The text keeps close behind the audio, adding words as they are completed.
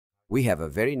We have a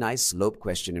very nice slope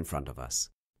question in front of us.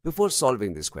 Before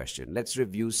solving this question, let's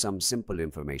review some simple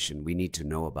information we need to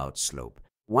know about slope.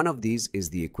 One of these is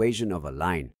the equation of a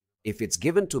line. If it's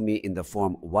given to me in the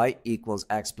form y equals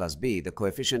x plus b, the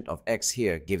coefficient of x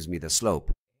here gives me the slope.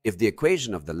 If the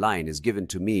equation of the line is given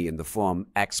to me in the form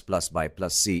ax plus by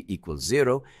plus c equals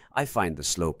 0, I find the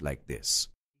slope like this.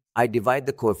 I divide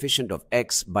the coefficient of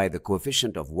x by the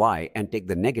coefficient of y and take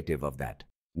the negative of that.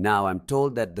 Now I'm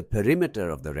told that the perimeter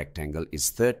of the rectangle is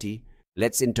 30.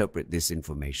 Let's interpret this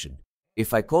information.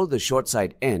 If I call the short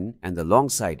side n and the long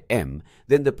side m,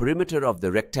 then the perimeter of the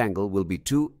rectangle will be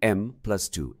 2m plus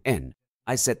 2n.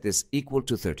 I set this equal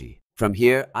to 30. From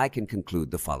here, I can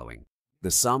conclude the following.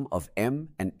 The sum of m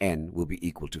and n will be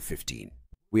equal to 15.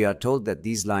 We are told that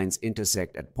these lines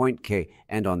intersect at point K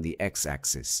and on the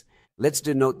x-axis. Let's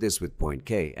denote this with point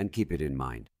K and keep it in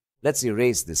mind. Let's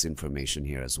erase this information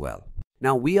here as well.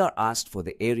 Now we are asked for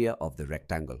the area of the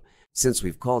rectangle. Since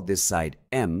we've called this side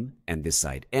m and this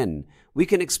side n, we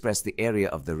can express the area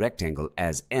of the rectangle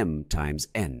as m times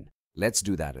n. Let's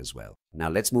do that as well. Now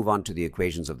let's move on to the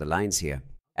equations of the lines here.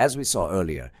 As we saw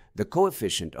earlier, the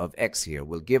coefficient of x here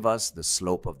will give us the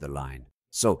slope of the line.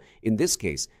 So in this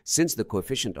case, since the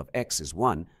coefficient of x is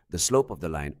 1, the slope of the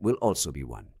line will also be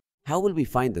 1. How will we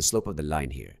find the slope of the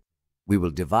line here? We will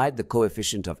divide the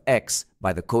coefficient of x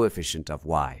by the coefficient of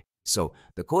y. So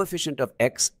the coefficient of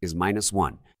x is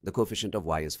 -1. The coefficient of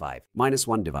y is 5.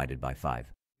 -1 divided by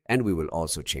 5. And we will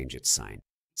also change its sign.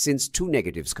 Since two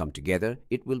negatives come together,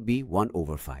 it will be 1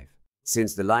 over 5.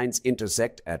 Since the lines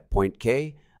intersect at point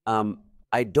K,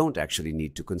 I don't actually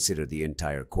need to consider the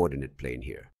entire coordinate plane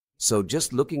here. So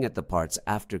just looking at the parts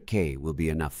after K will be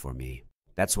enough for me.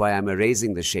 That's why I'm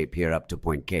erasing the shape here up to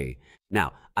point K.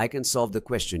 Now, I can solve the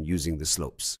question using the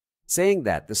slopes. Saying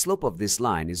that the slope of this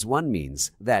line is 1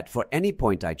 means that for any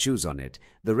point I choose on it,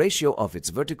 the ratio of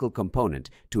its vertical component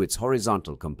to its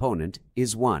horizontal component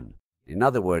is 1. In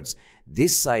other words,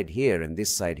 this side here and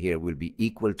this side here will be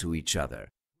equal to each other.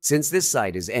 Since this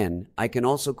side is n, I can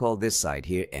also call this side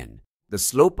here n. The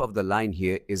slope of the line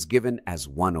here is given as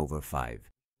 1 over 5.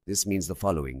 This means the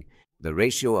following. The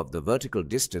ratio of the vertical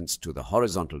distance to the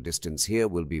horizontal distance here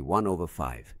will be 1 over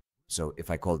 5. So if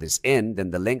I call this n,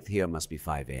 then the length here must be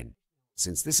 5n.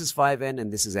 Since this is 5n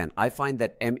and this is n, I find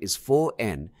that m is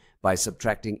 4n by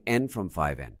subtracting n from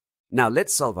 5n. Now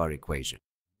let's solve our equation.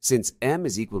 Since m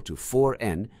is equal to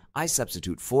 4n, I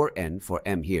substitute 4n for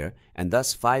m here, and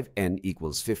thus 5n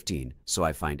equals 15, so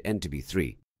I find n to be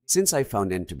 3. Since I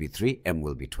found n to be 3, m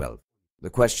will be 12. The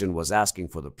question was asking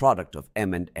for the product of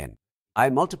m and n. I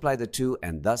multiply the two,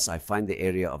 and thus I find the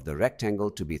area of the rectangle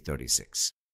to be 36.